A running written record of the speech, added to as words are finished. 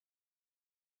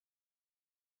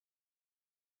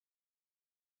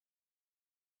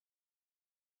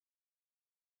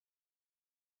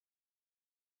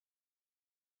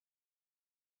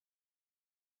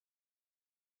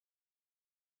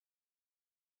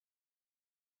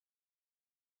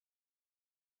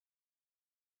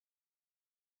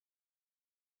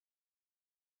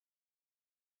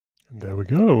There we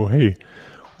go. Hey,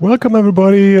 welcome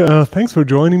everybody. Thanks for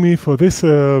joining me for this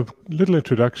little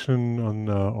introduction on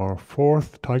our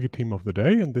fourth target team of the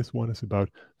day. And this one is about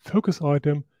focus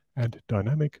item and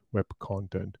dynamic web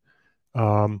content.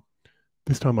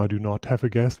 This time I do not have a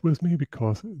guest with me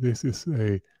because this is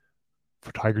a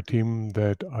target team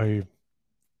that I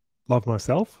love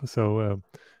myself. So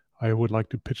I would like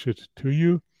to pitch it to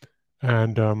you.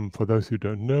 And for those who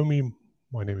don't know me,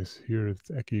 my name is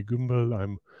it's Ekke Guembel.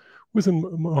 I'm with a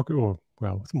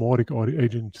Mautic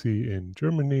agency in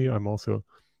Germany. I'm also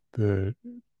the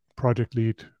project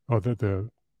lead or the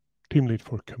team lead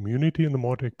for community in the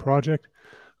Mautic project.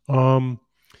 But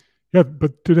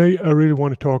today I really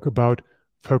want to talk about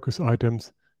focus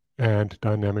items and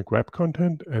dynamic web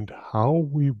content and how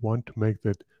we want to make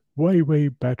that way, way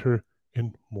better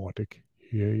in Mautic.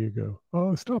 Here you go.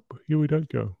 Oh, stop. Here we don't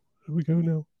go. Here we go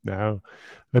now. Now,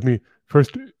 let me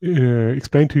first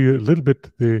explain to you a little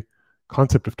bit the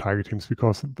concept of target teams,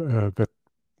 because that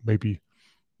may be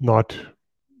not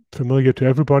familiar to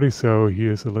everybody. So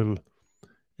here's a little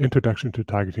introduction to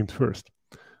target teams first.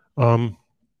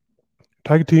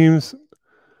 Target teams,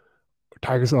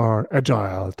 tigers are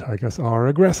agile, tigers are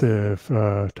aggressive,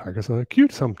 tigers are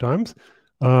cute sometimes.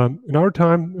 In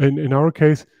our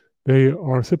case, they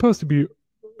are supposed to be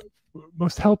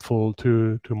most helpful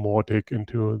to Mautic and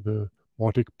to the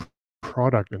Mautic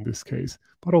product in this case,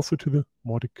 but also to the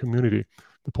Mautic community.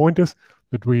 The point is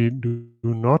that we do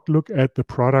not look at the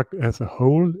product as a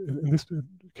whole. In this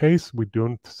case, we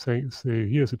don't say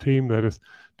here's a team that is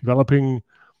developing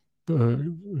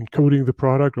and coding the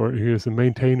product, or here's a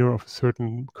maintainer of a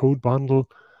certain code bundle.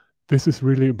 This is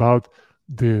really about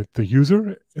the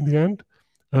user in the end.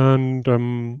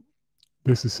 And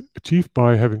this is achieved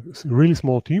by having really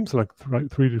small teams, like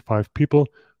 3 to 5 people,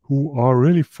 who are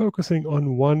really focusing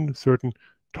on one certain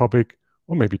topic,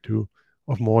 or maybe two,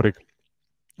 of Mautic.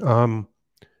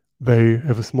 They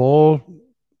have a small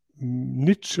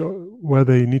niche where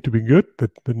they need to be good.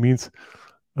 That means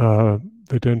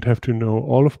they don't have to know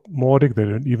all of Mautic. They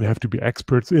don't even have to be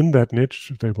experts in that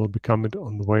niche. They will become it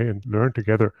on the way and learn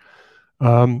together.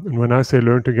 And when I say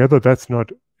learn together, that's not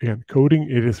coding.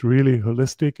 It is really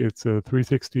holistic. It's a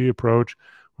 360 approach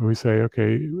where we say,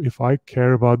 okay, if I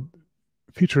care about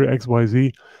feature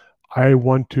XYZ, I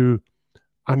want to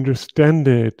understand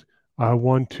it. I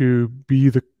want to be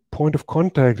the point of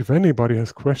contact if anybody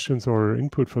has questions or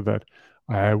input for that.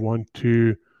 I want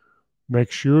to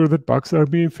make sure that bugs are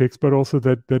being fixed, but also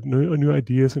that new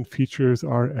ideas and features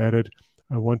are added.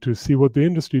 I want to see what the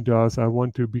industry does. I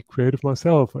want to be creative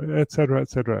myself, etc.,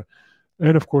 etc.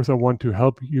 And of course, I want to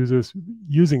help users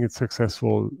using it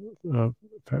successfully.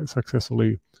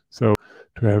 So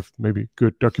to have maybe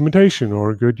good documentation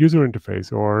or good user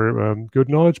interface or good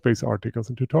knowledge base articles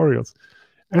and tutorials,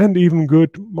 and even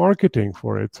good marketing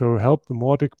for it. So help the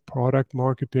Mautic product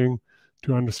marketing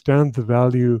to understand the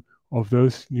value of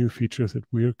those new features that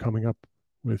we're coming up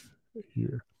with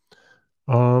here.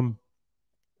 Then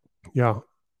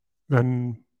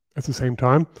at the same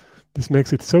time, this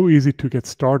makes it so easy to get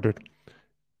started.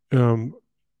 At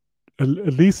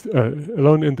least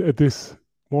alone at this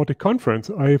Mautic conference,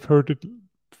 I've heard it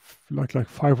like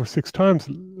 5 or 6 times.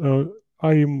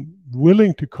 I am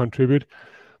willing to contribute,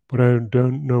 but I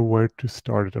don't know where to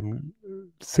start. I'm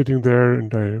sitting there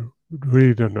and I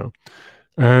really don't know.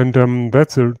 And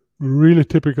that's a really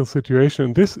typical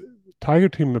situation. This Tiger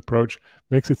Team approach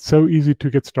makes it so easy to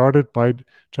get started by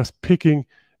just picking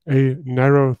a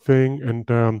narrow thing and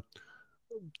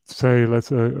say, let's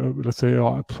say,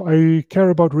 I care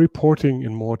about reporting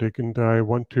in Mautic and I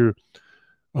want to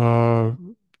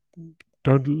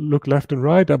don't look left and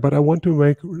right, but I want to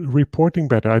make reporting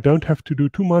better. I don't have to do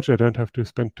too much. I don't have to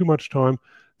spend too much time.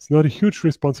 It's not a huge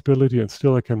responsibility, and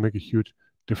still I can make a huge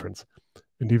difference.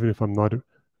 And even if I'm not a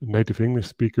native English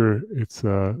speaker, it's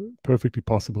perfectly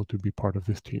possible to be part of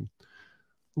this team.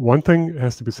 One thing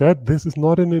has to be said, this is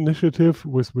not an initiative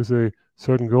with a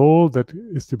certain goal that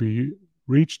is to be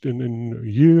reached in a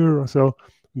year or so,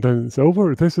 and then it's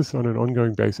over. This is on an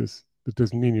ongoing basis. That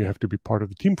doesn't mean you have to be part of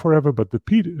the team forever, but the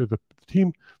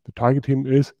target team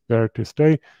is there to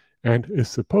stay and is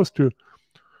supposed to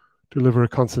deliver a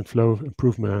constant flow of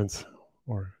improvements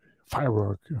or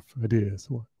firework of ideas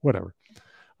or whatever.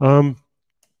 What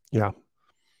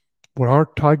are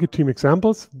target team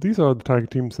examples? These are the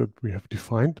target teams that we have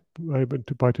defined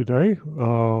by today.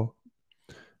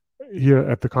 Here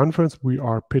at the conference, we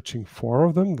are pitching 4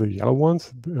 of them, the yellow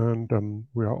ones, and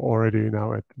we are already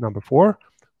now at number 4.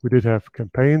 We did have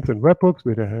campaigns and webhooks,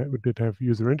 we did have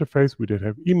user interface, we did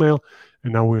have email,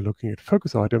 and now we're looking at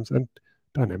focus items and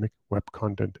dynamic web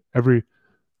content. Every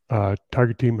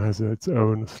Target team has its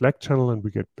own Slack channel, and we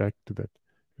get back to that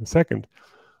in a second.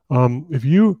 If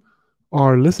you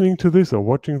are listening to this or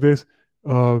watching this,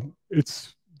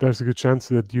 there's a good chance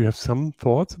that you have some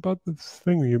thoughts about this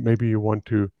thing. Maybe you want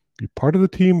to be part of the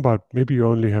team, but maybe you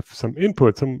only have some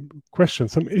input, some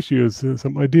questions, some issues,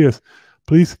 some ideas.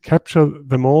 Please capture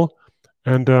them all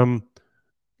and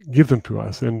give them to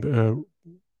us. And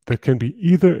that can be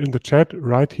either in the chat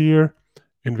right here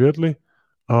in Weirdly,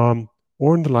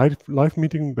 or in the live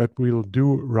meeting that we'll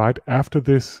do right after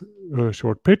this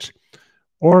short pitch.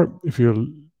 Or if you're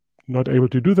not able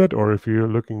to do that, or if you're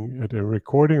looking at a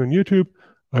recording on YouTube,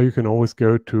 you can always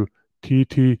go to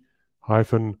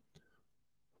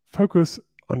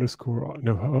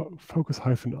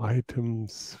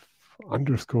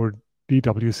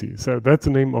focus-items_DWC. So that's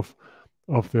the name of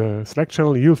the Slack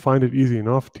channel. You'll find it easy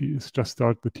enough. Just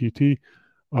start the TT,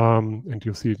 and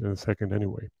you'll see it in a second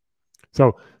anyway.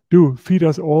 So do feed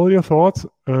us all your thoughts,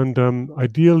 and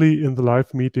ideally in the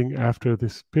live meeting after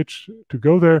this pitch, to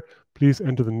go there, please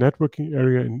enter the networking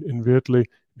area in Weirdly,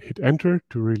 hit enter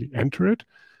to really enter it,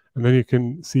 and then you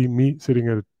can see me sitting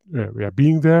at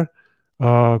being there,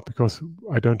 because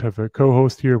I don't have a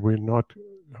co-host here. We're not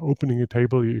opening a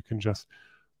table. You can just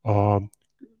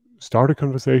start a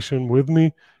conversation with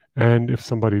me, and if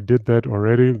somebody did that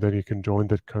already, then you can join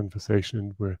that conversation,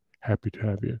 and we're happy to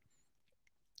have you.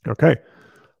 Okay.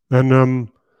 Then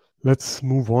let's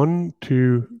move on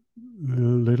to the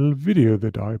little video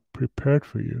that I prepared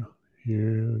for you.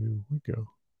 Here we go.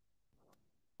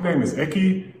 My name is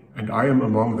Ekke, and I am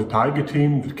among the Tiger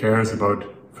team that cares about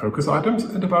focus items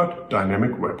and about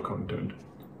dynamic web content.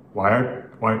 Why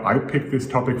I picked this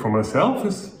topic for myself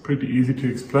is pretty easy to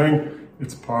explain.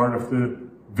 It's part of the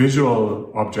visual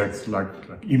objects like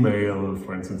email,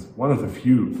 for instance, one of the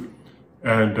few.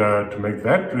 And to make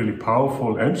that really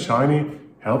powerful and shiny,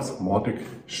 helps Mautic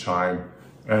shine.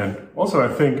 And also I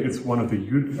think it's one of the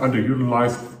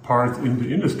underutilized parts in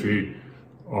the industry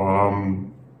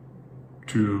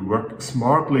to work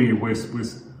smartly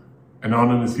with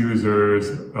anonymous users,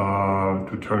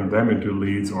 to turn them into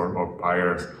leads or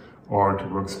buyers, or to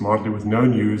work smartly with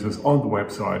known users on the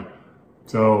website.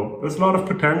 So there's a lot of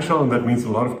potential, and that means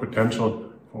a lot of potential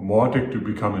for Mautic to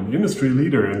become an industry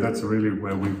leader, and that's really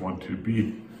where we want to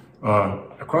be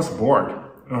across the board.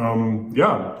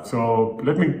 So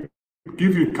let me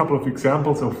give you a couple of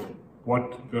examples of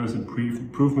what those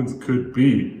improvements could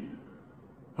be.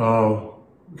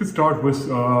 We could start with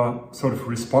sort of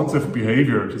responsive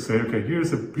behavior to say, okay,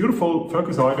 here's a beautiful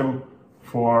focus item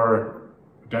for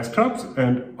desktops,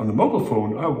 and on the mobile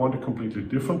phone, I want a completely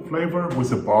different flavor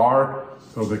with a bar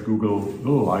so that Google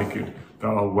will like it. There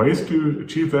are ways to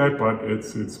achieve that, but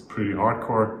it's pretty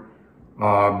hardcore.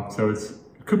 So it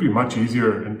could be much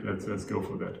easier, and let's go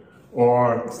for that.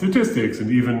 Or statistics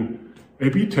and even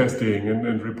A/B testing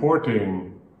and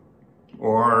reporting,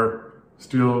 or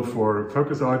still for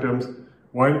focus items,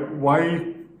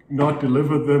 why not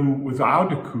deliver them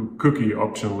without a cookie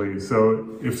optionally? So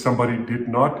if somebody did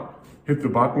not hit the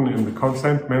button in the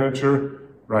consent manager,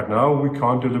 right now we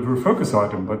can't deliver a focus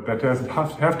item, but that doesn't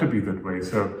have to be that way.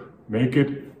 So make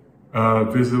it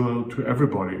visible to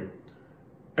everybody.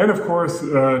 And of course,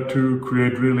 to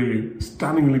create really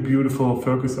stunningly beautiful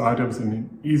focus items in an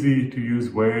easy to use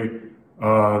way,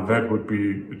 that would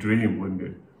be a dream, wouldn't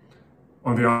it?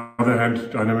 On the other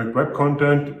hand, dynamic web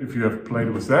content, if you have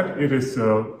played with that, it is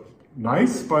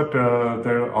nice, but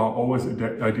there are always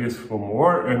ideas for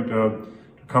more, and to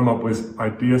come up with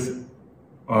ideas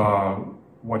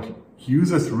what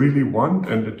users really want,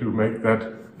 and to make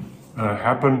that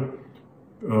happen.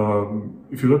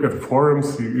 If you look at the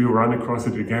forums, you run across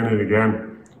it again and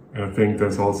again, and I think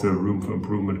there's also room for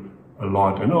improvement a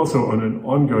lot, and also on an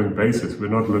ongoing basis. We're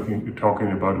not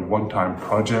talking about a one-time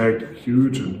project,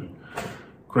 huge and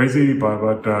crazy,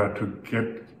 but to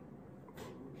get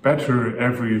better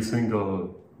every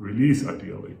single release,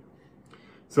 ideally.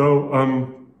 So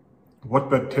what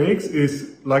that takes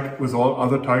is, like with all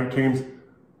other Tiger teams,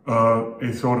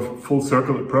 a sort of full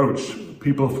circle approach.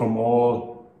 People from all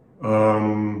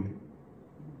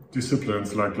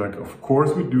disciplines, like of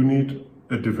course we do need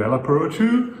a developer or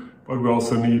two, but we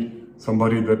also need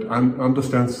somebody that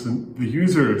understands the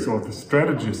users or the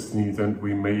strategist's needs, and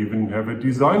we may even have a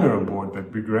designer on board.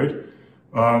 That'd be great.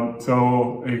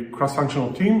 So a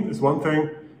cross-functional team is one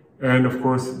thing, and of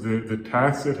course the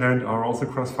tasks at hand are also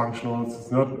cross-functional.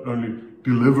 It's not only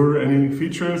deliver any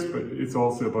features, but it's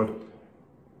also about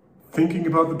thinking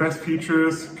about the best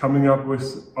features, coming up with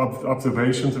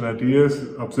observations and ideas,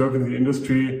 observing the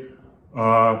industry,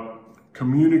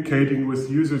 communicating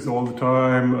with users all the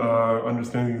time,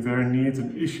 understanding their needs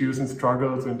and issues and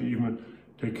struggles, and even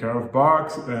take care of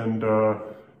bugs and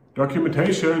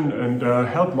documentation and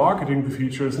help marketing the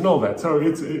features and all that. So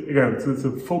it's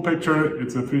a full picture,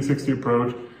 it's a 360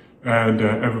 approach, and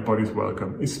everybody's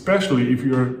welcome. Especially if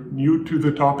you're new to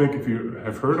the topic, if you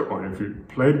have heard or if you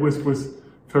played with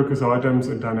focus items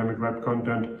and dynamic web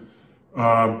content.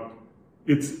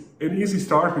 It's an easy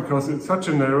start because it's such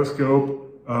a narrow scope,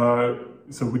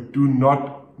 so we do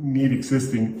not need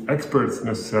existing experts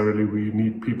necessarily. We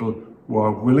need people who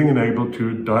are willing and able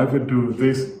to dive into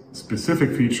this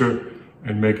specific feature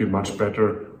and make it much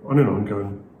better on an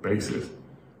ongoing basis.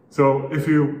 So if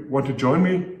you want to join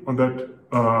me on that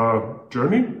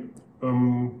journey,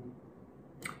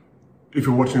 if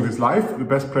you're watching this live, the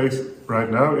best place right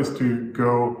now is to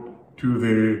go to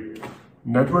the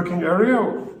networking area.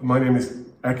 My name is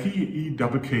Ekke,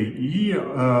 E-K-K-E.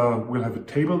 We'll have a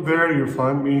table there. You'll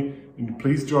find me, and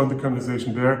please join the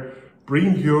conversation there.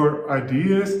 Bring your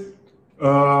ideas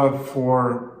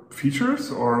for features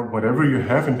or whatever you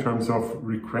have in terms of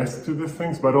requests to the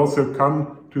things, but also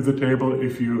come to the table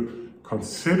if you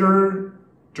consider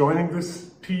joining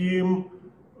this team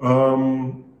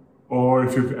or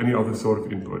if you have any other sort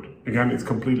of input. Again, it's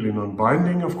completely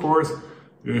non-binding, of course.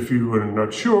 If you are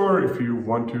not sure, if you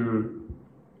want to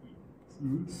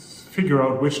figure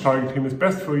out which target team is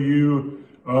best for you,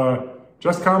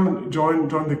 just come join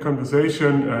the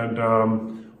conversation, and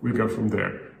we'll go from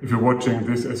there. If you're watching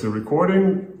this as a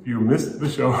recording, you missed the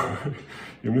show,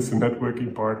 you missed the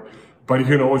networking part, but you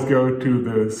can always go to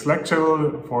the Slack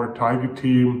channel for target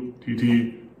team,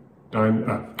 TT,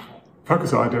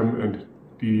 focus item, and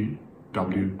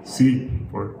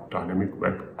DWC for dynamic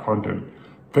web content.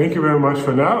 Thank you very much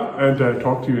for now, and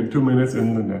talk to you in 2 minutes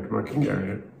in the networking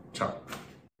area. Ciao.